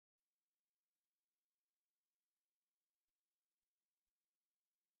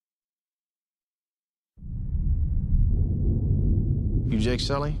You Jake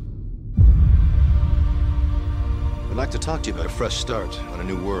Sully? I'd like to talk to you about a fresh start on a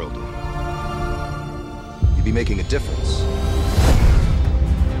new world. You'd be making a difference.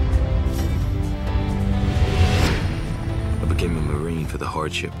 I became a Marine for the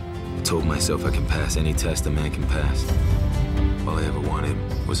hardship. I told myself I can pass any test a man can pass. All I ever wanted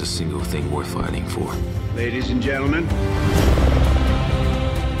was a single thing worth fighting for. Ladies and gentlemen,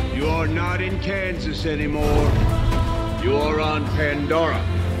 you are not in Kansas anymore. You are on Pandora.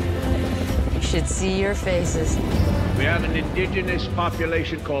 You should see your faces. We have an indigenous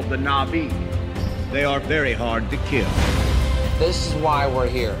population called the Na'vi. They are very hard to kill. This is why we're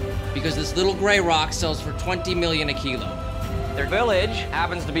here. Because this little gray rock sells for 20 million a kilo. Their village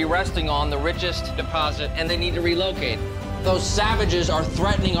happens to be resting on the richest deposit, and they need to relocate. Those savages are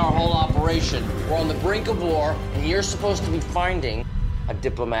threatening our whole operation. We're on the brink of war, and you're supposed to be finding a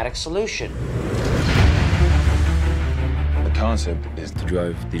diplomatic solution. The concept is to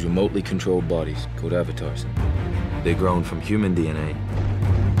drive these remotely controlled bodies, called avatars. They're grown from human DNA,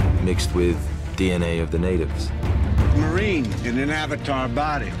 mixed with DNA of the natives. Marine in an avatar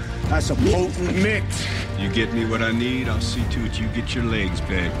body. That's a potent mix. You get me what I need, I'll see to it you get your legs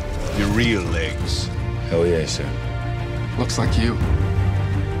back. Your real legs. Hell yeah, sir. Looks like you.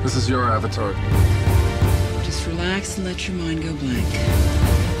 This is your avatar. Just relax and let your mind go blank.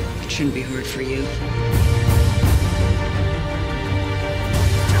 It shouldn't be hard for you.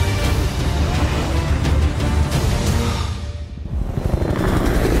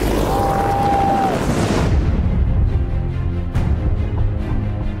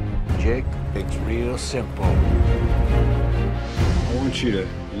 Jake, it's real simple. I want you to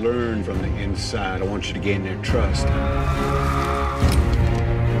learn from the inside. I want you to gain their trust.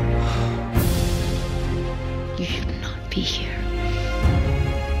 You should not be here.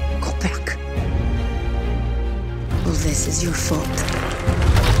 Go back. All this is your fault.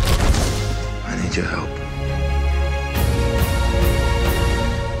 I need your help.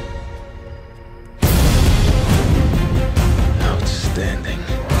 Outstanding.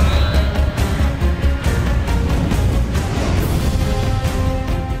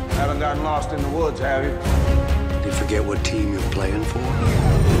 Haven't gotten lost in the woods, have you? Did you forget what team you're playing for?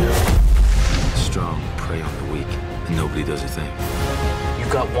 Strong prey on the weak, and nobody does a thing.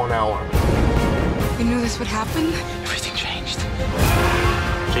 You've got 1 hour. You knew this would happen? Everything changed.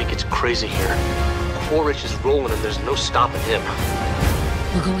 Jake, it's crazy here. Quaritch is rolling and there's no stopping him.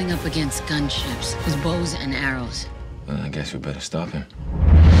 We're going up against gunships with bows and arrows. Well, I guess we better stop him.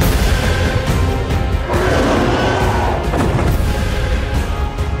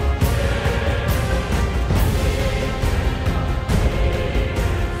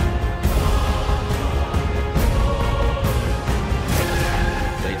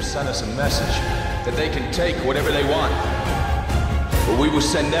 Send us a message that they can take whatever they want. But we will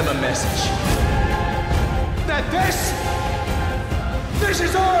send them a message that this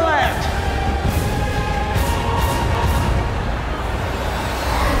is our